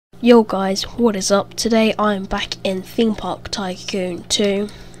Yo guys, what is up? Today I'm back in Theme Park Tycoon 2.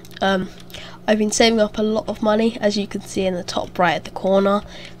 I've been saving up a lot of money, as you can see in the top right at the corner,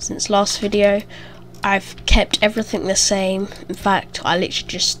 since last video. I've kept everything the same. In fact, I literally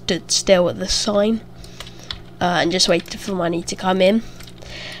just stood still at the sign and just waited for money to come in.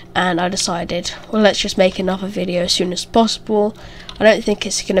 And I decided, well, let's just make another video as soon as possible. I don't think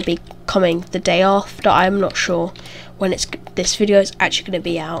it's going to be coming the day after. I'm not sure when this video is actually going to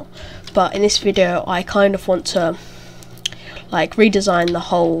be out, but in this video I kind of want to like redesign the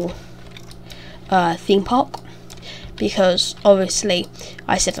whole theme park, because obviously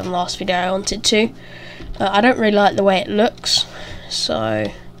I said in the last video I wanted to. I don't really like the way it looks, so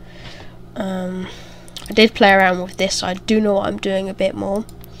I did play around with this, so I do know what I'm doing a bit more.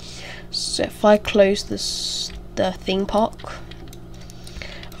 So if I close the theme park,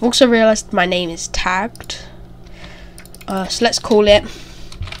 I've also realised my name is tagged. So let's call it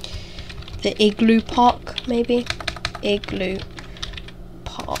the Igloo Park, maybe. Igloo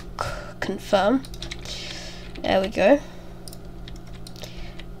Park. Confirm. There we go.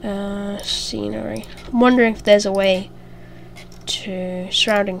 Scenery. I'm wondering if there's a way to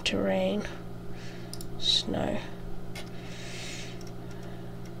surrounding terrain. Snow.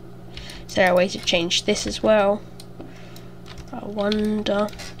 Is there a way to change this as well? I wonder.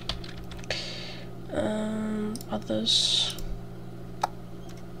 Others.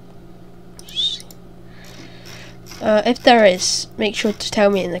 If there is, make sure to tell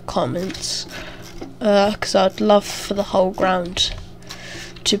me in the comments, because I'd love for the whole ground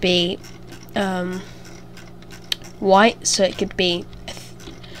to be white, so it could be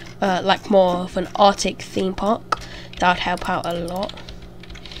like more of an Arctic theme park. That would help out a lot.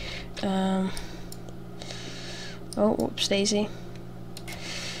 Oh, whoops daisy.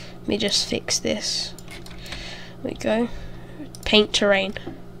 Let me just fix this. There we go. Paint terrain.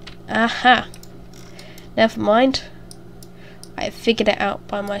 Aha! Never mind. I figured it out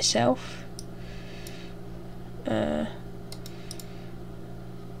by myself. Is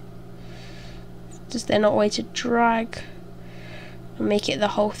there not a way to drag and make it the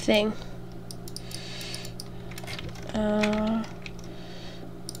whole thing?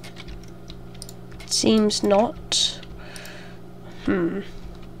 Seems not.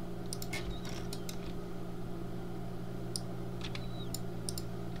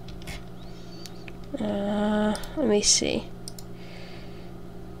 Let me see.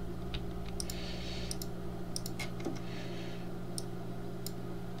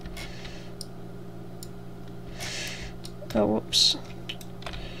 Oh, whoops.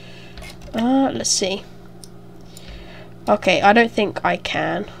 Let's see. Okay, I don't think I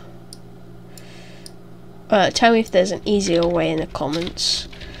can. Tell me if there's an easier way in the comments.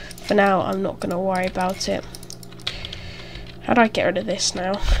 For now, I'm not gonna worry about it. How do I get rid of this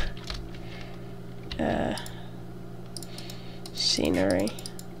now? Scenery.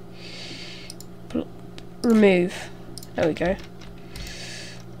 Remove. There we go.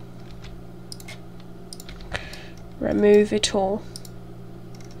 Remove it all.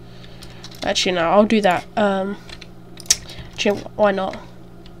 Actually, no, I'll do that. Actually, why not?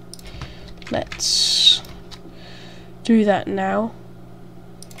 Let's do that now.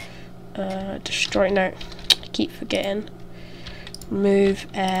 Destroy. No, I keep forgetting. Remove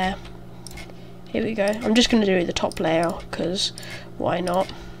air. Here we go. I'm just going to do the top layer, because why not?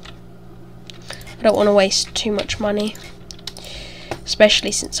 I don't want to waste too much money,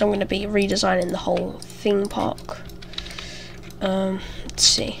 especially since I'm going to be redesigning the whole theme park. Let's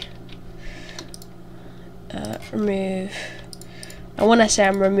see. Remove. And when I say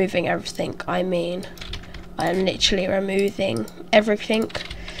I'm removing everything, I mean I'm literally removing everything.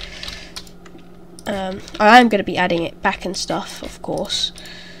 I am going to be adding it back and stuff, of course,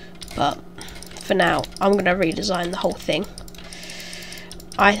 but for now I'm going to redesign the whole thing.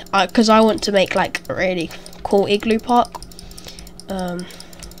 Because I want to make like a really cool igloo park.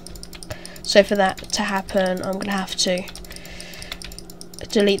 So for that to happen, I'm going to have to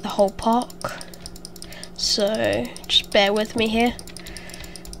delete the whole park. So just bear with me here.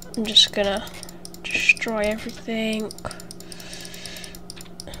 I'm just going to destroy everything.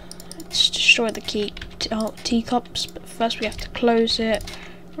 Let's destroy the teacups, but first we have to close it.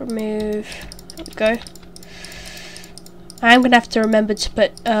 Remove. There we go. I am going to have to remember to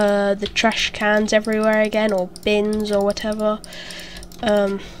put the trash cans everywhere again, or bins or whatever.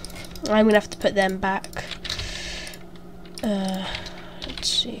 I'm going to have to put them back. Let's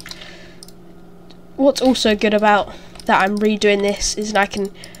see. What's also good about that I'm redoing this is that I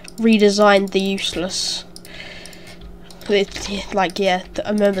can redesign the useless. Like, yeah,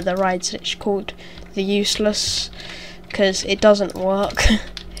 I remember the ride's literally called the useless, because it doesn't work.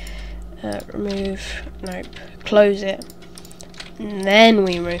 Remove, nope, close it, and then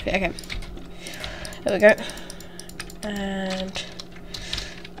we remove it. Okay, there we go. And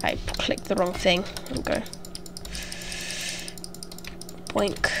I clicked the wrong thing. There we go.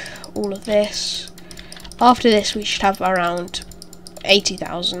 Boink, all of this. After this, we should have around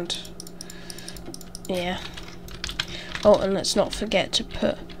 80,000. Yeah. Oh, and let's not forget to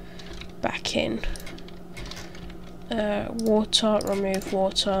put back in water, remove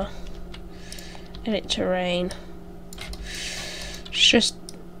water, edit terrain. It's just,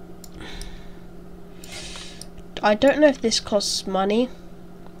 I don't know if this costs money.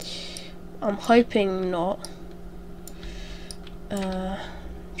 I'm hoping not.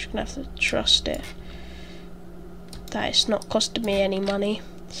 Just gonna have to trust it that it's not costing me any money.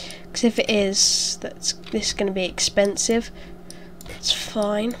 Because if it is, this is going to be expensive. It's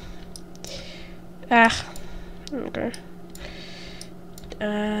fine. Okay.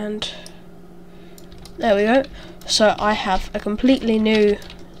 And there we go. So I have a completely new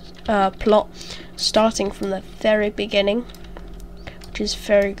plot, starting from the very beginning, which is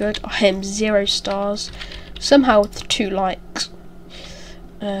very good. I am 0 stars, somehow with 2 likes.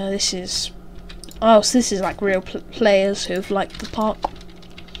 This is so this is like real players who've liked the park.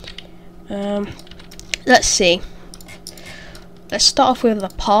 Let's see. Let's start off with a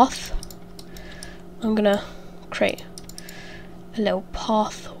path. I'm gonna create a little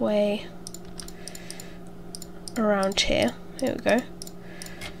pathway around here. Here we go.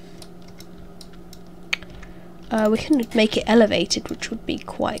 We can make it elevated, which would be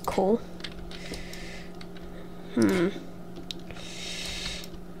quite cool. That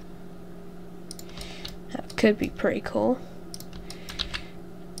could be pretty cool.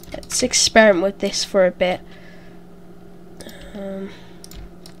 Let's experiment with this for a bit.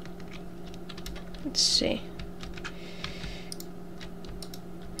 Let's see.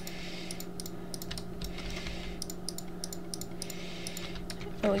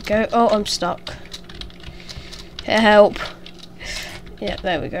 There we go. Oh, I'm stuck. Help. Yeah,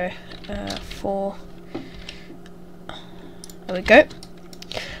 there we go. 4. There we go.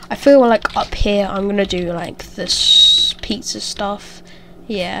 I feel like up here I'm gonna do like this pizza stuff.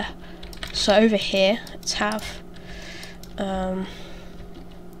 Yeah. So over here, let's have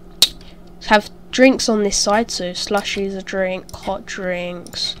drinks on this side. So slushies a drink, hot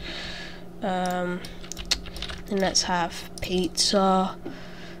drinks. And let's have pizza,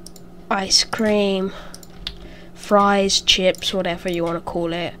 ice cream, fries, chips, whatever you want to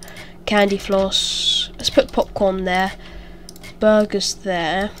call it, candy floss. Let's put popcorn there, burgers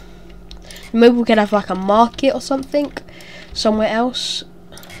there. Maybe we could have like a market or something somewhere else.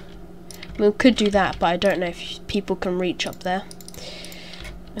 I mean, we could do that, but I don't know if people can reach up there.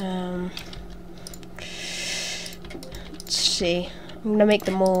 Let's see. I'm gonna make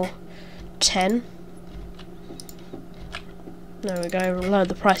them all 10. There we go. Lower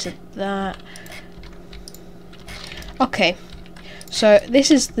the price of that. Okay, so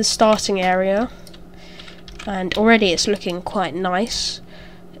this is the starting area, and already it's looking quite nice.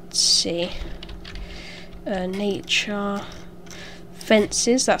 Let's see. Nature,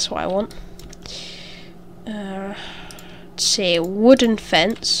 fences. That's what I want. Let's see, a wooden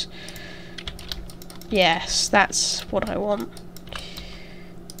fence. Yes, that's what I want.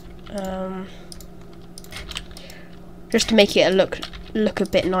 Just to make it look a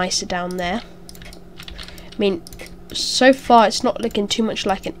bit nicer down there. I mean, so far it's not looking too much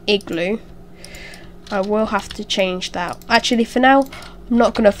like an igloo. I will have to change that. Actually, for now, I'm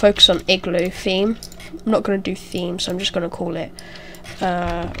not going to focus on igloo theme. I'm not going to do theme, so I'm just going to call it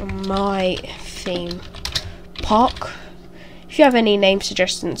my theme park. If you have any name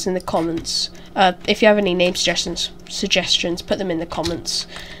suggestions in the comments, put them in the comments,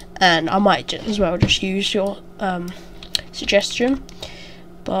 and I might as well just use your suggestion.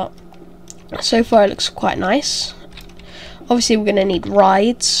 But so far it looks quite nice. Obviously we're going to need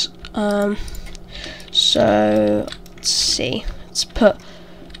rides, so let's see, let's put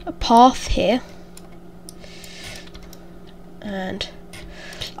a path here, and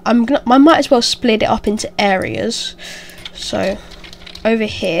I might as well split it up into areas. So over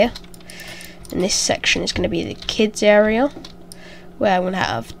here in this section is going to be the kids area, where I'm going to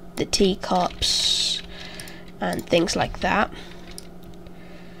have the teacups and things like that.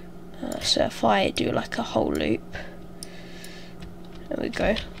 So if I do like a whole loop, there we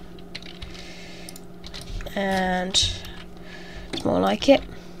go, and it's more like it.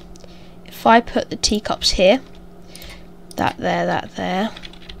 If I put the teacups here, that there,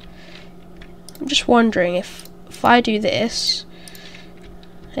 I'm just wondering if I do this,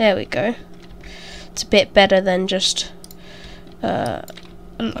 there we go, it's a bit better than just a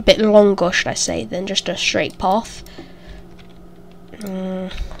a bit longer, should I say, than just a straight path.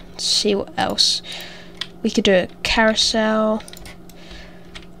 Let's see what else. We could do a carousel.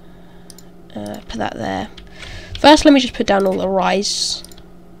 Put that there. First, let me just put down all the rides.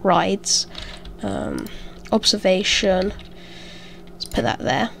 Observation. Let's put that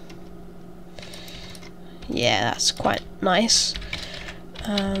there. Yeah, that's quite nice.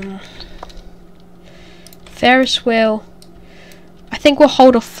 Ferris wheel. I think we'll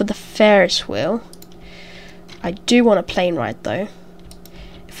hold off for the Ferris wheel. I do want a plane ride though.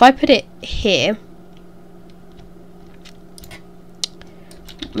 If I put it here,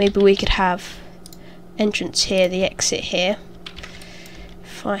 maybe we could have entrance here, the exit here.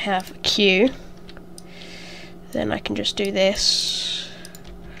 If I have a queue, then I can just do this.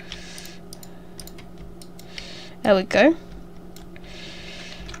 There we go.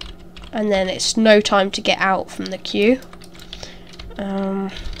 And then it's no time to get out from the queue.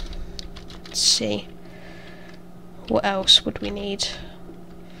 Let's see. What else would we need?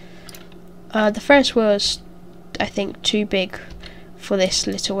 The Ferris wheel is, I think, too big for this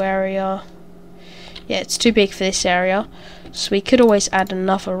little area. Yeah, it's too big for this area. So we could always add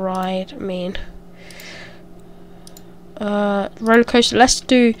another ride. I mean, roller coaster. Let's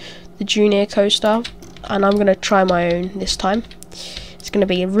do the junior coaster, and I'm gonna try my own this time. It's gonna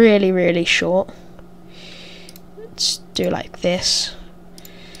be really, really short. Let's do like this.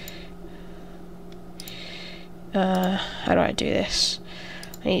 How do I do this?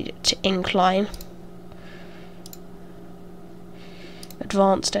 I need it to incline.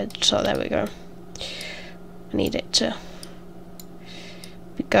 Advanced edge, so there we go. I need it to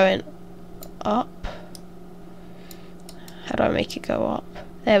be going up. How do I make it go up?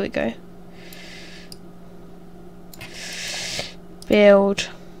 There we go. Build.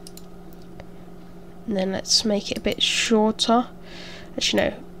 And then let's make it a bit shorter. Actually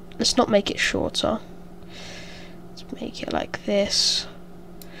no, let's not make it shorter. Let's make it like this.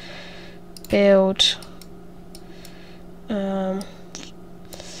 Build.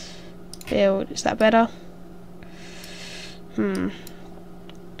 Build. Is that better?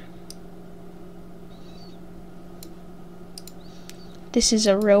 This is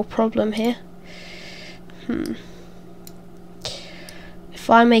a real problem here. If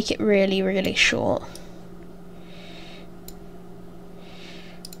I make it really, really short,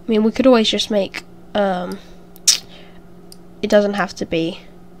 I mean, we could always just make, it doesn't have to be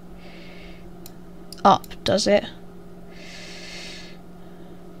up, does it?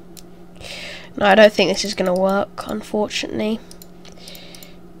 No, I don't think this is going to work, unfortunately.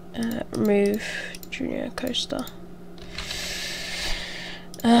 Remove junior coaster.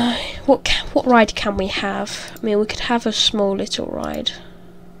 What ride can we have? I mean, we could have a small little ride.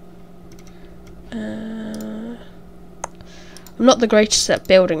 I'm not the greatest at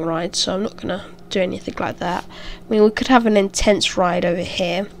building rides, so I'm not gonna do anything like that. I mean, we could have an intense ride over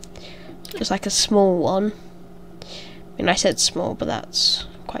here. It's like a small one. I mean, I said small, but that's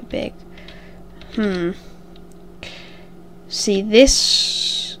quite big. See,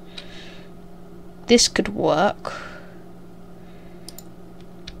 this could work,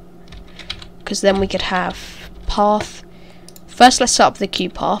 because then we could have path. First, let's set up the queue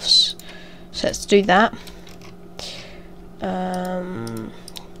paths. So let's do that.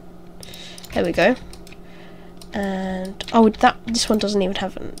 There we go. And oh, this one doesn't even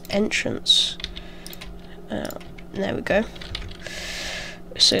have an entrance. There we go.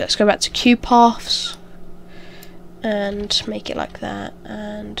 So let's go back to queue paths and make it like that,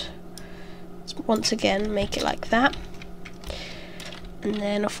 and once again make it like that. And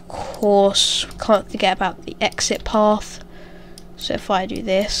then of course we can't forget about the exit path. So if I do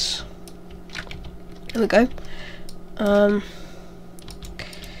this, there we go.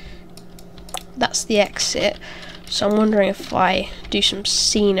 That's the exit. So I'm wondering if I do some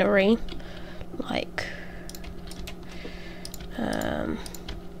scenery, like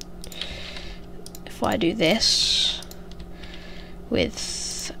if I do this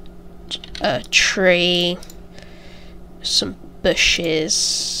with a tree, some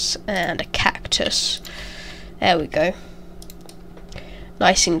bushes and a cactus. There we go.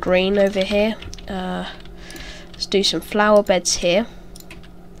 Nice and green over here. Let's do some flower beds here.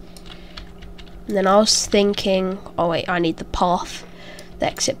 And then I was thinking, oh wait, I need the path, the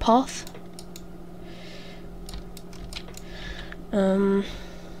exit path. I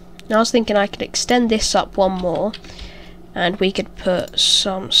was thinking I could extend this up one more, and we could put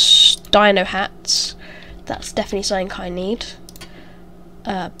some dino hats. That's definitely something I need.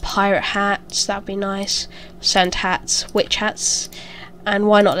 Pirate hats, that'd be nice. Sand hats, witch hats, and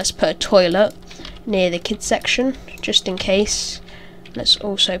why not, let's put a toilet near the kids section, just in case. let's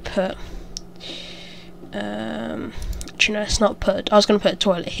also put actually no, it's not put. I was going to put a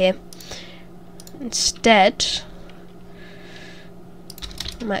toilet here. Instead,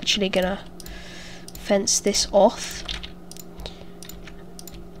 I'm actually going to fence this off,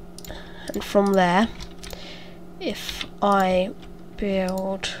 and from there, if I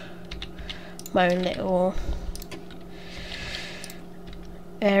build my own little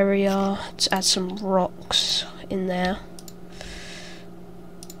area to add some rocks in there.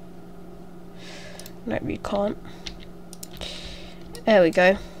 No, you can't. There we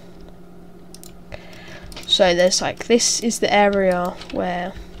go. So there's like, this is the area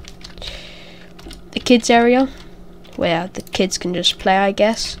where the kids area, where the kids can just play, I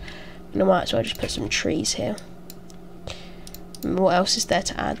guess. And I might as well just put some trees here. And what else is there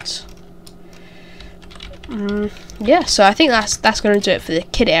to add? Yeah, so I think that's going to do it for the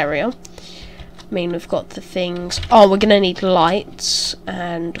kid area. I mean, we've got the things. Oh, we're going to need lights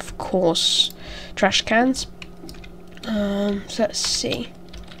and of course trash cans. So let's see.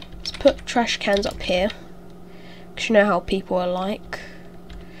 Let's put trash cans up here, because you know how people are like.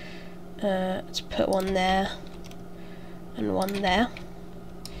 Let's put one there and one there.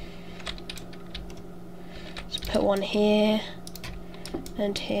 Let's put one here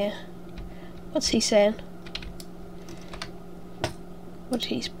and here. What's he saying? What did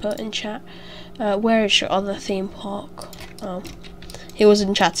he put in chat? Where is your other theme park? Oh, he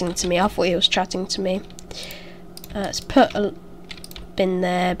wasn't chatting to me. I thought he was chatting to me. Let's put a bin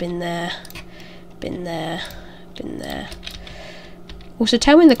there, bin there, bin there, bin there. Also,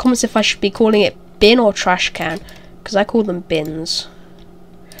 tell me in the comments if I should be calling it bin or trash can, because I call them bins.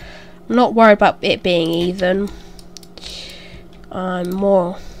 I'm not worried about it being even. I'm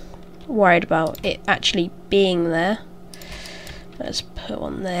more worried about it actually being there. Let's put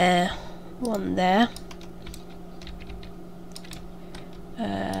one there, one there.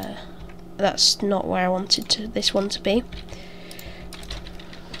 That's not where I wanted this one to be.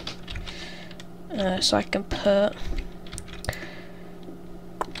 So I can put,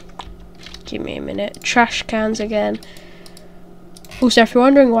 give me a minute, trash cans again. Also, if you're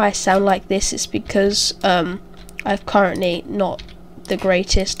wondering why I sound like this, it's because I've currently not the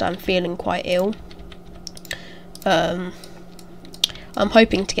greatest. I'm feeling quite ill. I'm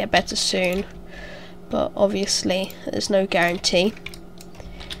hoping to get better soon, but obviously there's no guarantee.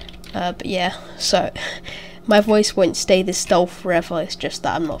 But yeah, so my voice won't stay this dull forever. It's just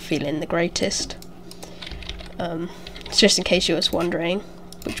that I'm not feeling the greatest. It's just in case you was wondering,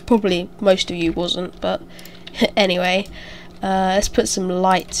 which probably most of you wasn't, but anyway, let's put some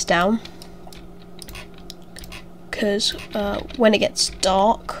lights down, because when it gets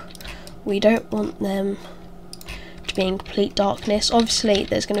dark, we don't want them to be in complete darkness. Obviously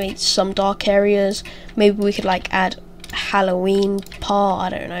there's going to be some dark areas. Maybe we could like add a Halloween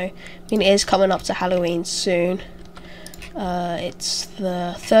part, I don't know. I mean, it is coming up to Halloween soon. It's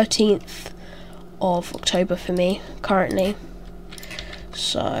the 13th of October for me currently,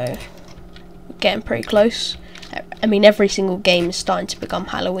 so we're getting pretty close. I mean, every single game is starting to become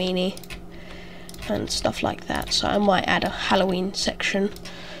Halloweeny and stuff like that, so I might add a Halloween section.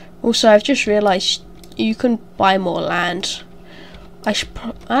 Also, I've just realised you can buy more land. I should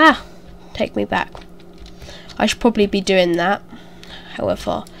take me back. I should probably be doing that,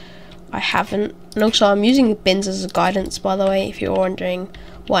 however I haven't. And also, I'm using the bins as a guidance, by the way, if you're wondering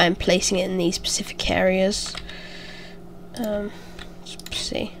why I'm placing it in these specific areas. Let's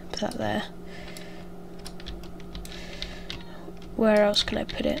see, put that there. Where else can I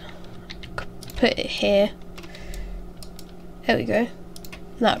put it? Put it here. There we go.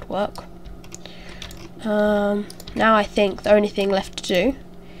 That would work. Now I think the only thing left to do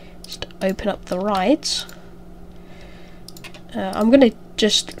is to open up the rides. I'm going to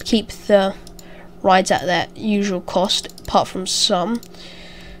just keep the rides at their usual cost, apart from some.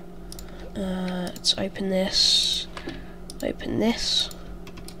 Let's open this. Open this.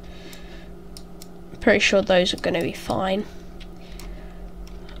 I'm pretty sure those are going to be fine.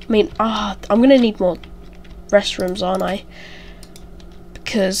 I mean, I'm going to need more restrooms, aren't I?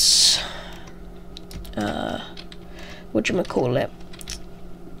 Because, whatchamacallit,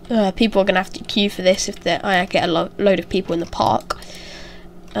 people are going to have to queue for this if I get a load of people in the park.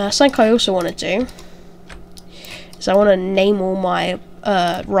 Something I also want to do is I want to name all my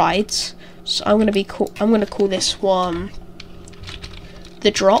rides. So I'm going to call this one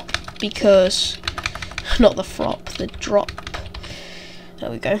the Drop, because not the Frop, the Drop.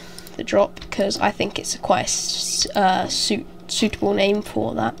 There we go, the Drop, because I think it's quite a suitable name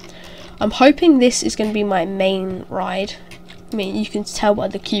for that. I'm hoping this is going to be my main ride. I mean, you can tell by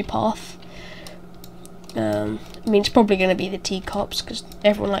the queue path. I mean, it's probably going to be the teacups because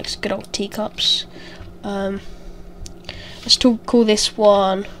everyone likes good old teacups. Let's call this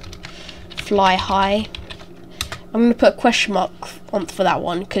one Fly High. I'm going to put a question mark on for that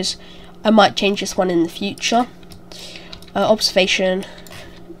one because I might change this one in the future. Observation,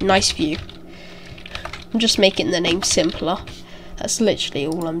 nice view. I'm just making the name simpler. That's literally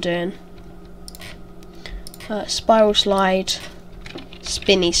all I'm doing. Spiral slide,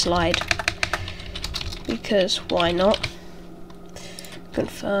 spinny slide, because why not?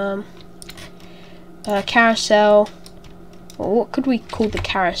 Confirm. Carousel. Well, what could we call the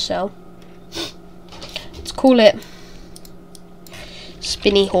carousel? Let's call it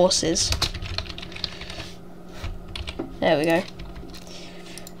spinny horses. There we go.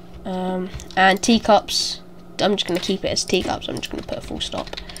 And teacups. I'm just going to keep it as teacups. I'm just going to put a full stop.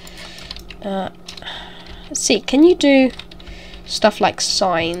 Let's see. Can you do stuff like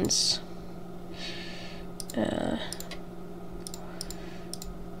signs? No,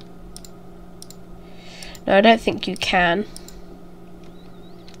 I don't think you can.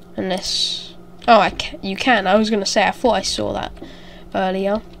 Unless... Oh, you can. I was going to say, I thought I saw that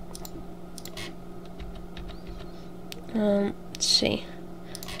earlier. Let's see.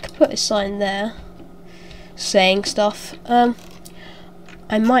 I could put a sign there saying stuff. I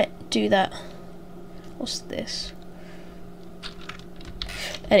might do that. What's this?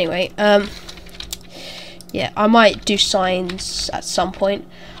 Anyway, yeah, I might do signs at some point.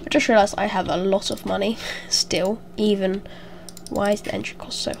 I just realised I have a lot of money still, even... Why is the entry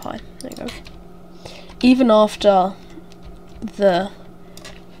cost so high? There you go. Even after the...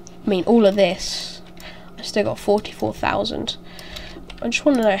 I mean, all of this, I still got 44,000. I just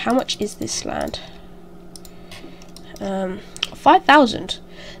want to know, how much is this land? 5,000.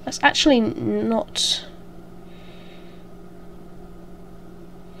 That's actually not...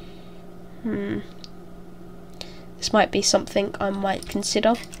 This might be something I might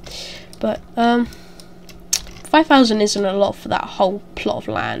consider. But, 5,000 isn't a lot for that whole plot of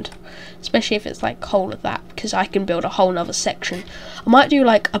land. Especially if it's like whole of that, because I can build a whole nother section. I might do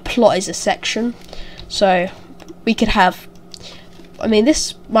like a plot is a section. So, we could have... I mean,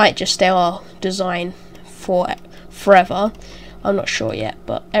 this might just stay our design for forever. I'm not sure yet,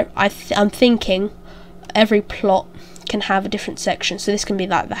 but I'm thinking every plot can have a different section. So this can be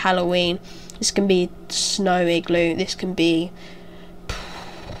like the Halloween, this can be snow igloo, this can be,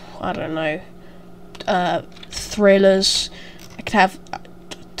 I don't know, thrillers. I could have,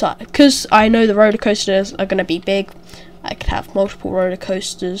 because I know the roller coasters are going to be big, I could have multiple roller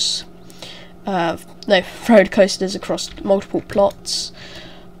coasters. No, roller coasters across multiple plots.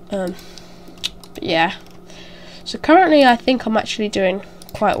 But yeah. So currently I think I'm actually doing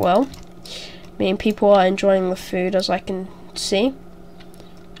quite well. I mean, people are enjoying the food, as I can see.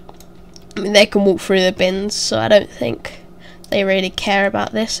 I mean, they can walk through the bins, so I don't think they really care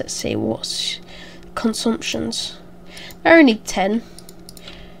about this. Let's see, what's consumptions? They're only 10.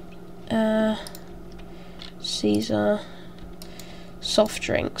 Caesar. Soft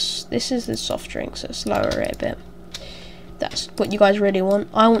drinks. This is the soft drinks. Let's lower it a bit. That's what you guys really want.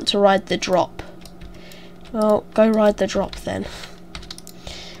 I want to ride the drop. Well, go ride the drop then.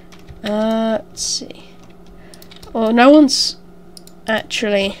 Let's see. Well, no one's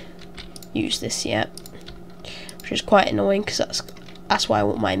actually used this yet, which is quite annoying because that's why I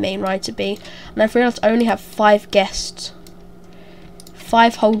want my main ride to be. And I've realised I only have 5 guests.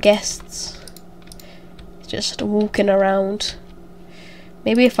 5 whole guests. Just walking around.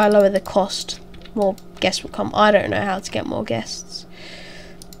 Maybe if I lower the cost, more guests will come. I don't know how to get more guests.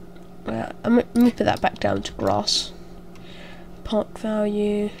 Let me put that back down to grass. Park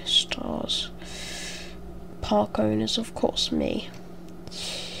value, stars. Park owners, of course, me.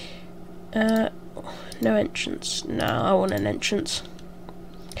 No entrance. No, I want an entrance.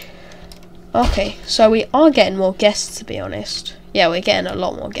 Okay, so we are getting more guests, to be honest. Yeah, we're getting a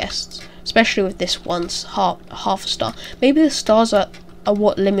lot more guests. Especially with this one's half a star. Maybe the stars are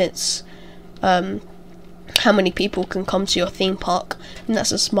what limits how many people can come to your theme park. And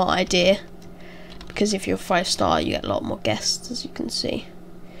that's a smart idea. Because if you're 5-star, you get a lot more guests, as you can see.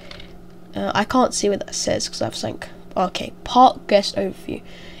 I can't see what that says because I've sank. Okay, park guest overview.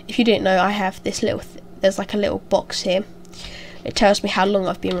 If you didn't know, I have this little. There's like a little box here. It tells me how long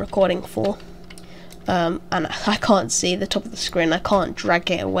I've been recording for. And I can't see the top of the screen. I can't drag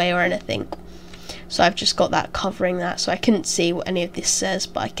it away or anything. So I've just got that covering that. So I couldn't see what any of this says,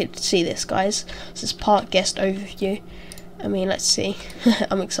 but I could see this, guys. This is park guest overview. I mean, let's see.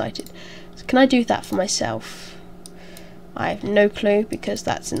 I'm excited. So can I do that for myself? I have no clue because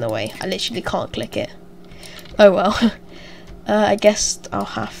that's in the way. I literally can't click it. Oh well. I guess I'll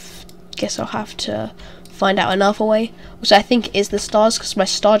have to find out another way, which I think is the stars, because my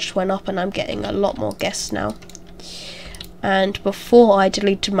star just went up and I'm getting a lot more guests now. And before I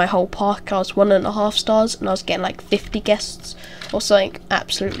deleted my whole park, I was 1.5 stars and I was getting like 50 guests or something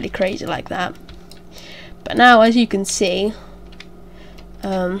absolutely crazy like that. But now, as you can see,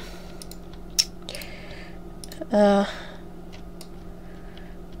 as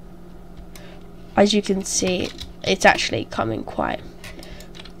you can see, it's actually coming quite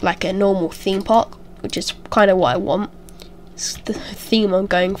like a normal theme park, which is kind of what I want. It's the theme I'm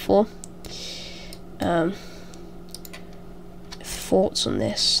going for. Thoughts on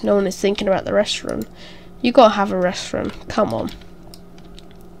this? No one is thinking about the restroom. You gotta have a restroom. Come on.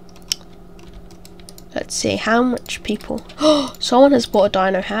 Let's see how much people. Oh, someone has bought a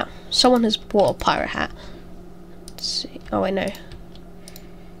dino hat. Someone has bought a pirate hat. Let's see. Oh, I know.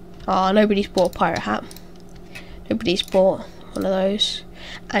 Ah, nobody's bought a pirate hat. Nobody's bought one of those.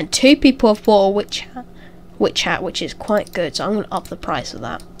 And 2 people have bought a witch hat, which is quite good. So I'm gonna up the price of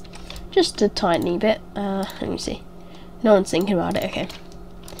that just a tiny bit. Let me see. No one's thinking about it. Okay.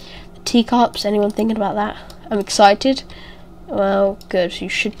 The teacups. Anyone thinking about that? I'm excited. Well, good. You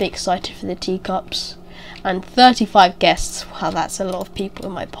should be excited for the teacups. And 35 guests. Wow, that's a lot of people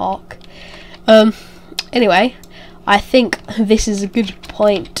in my park. Anyway, I think this is a good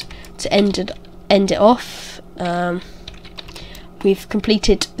point to end it off. We've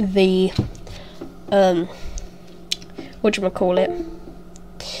completed the whatchamacallit,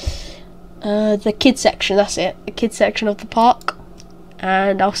 the kids section. That's it, the kids section of the park,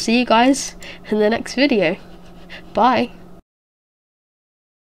 and I'll see you guys in the next video. Bye.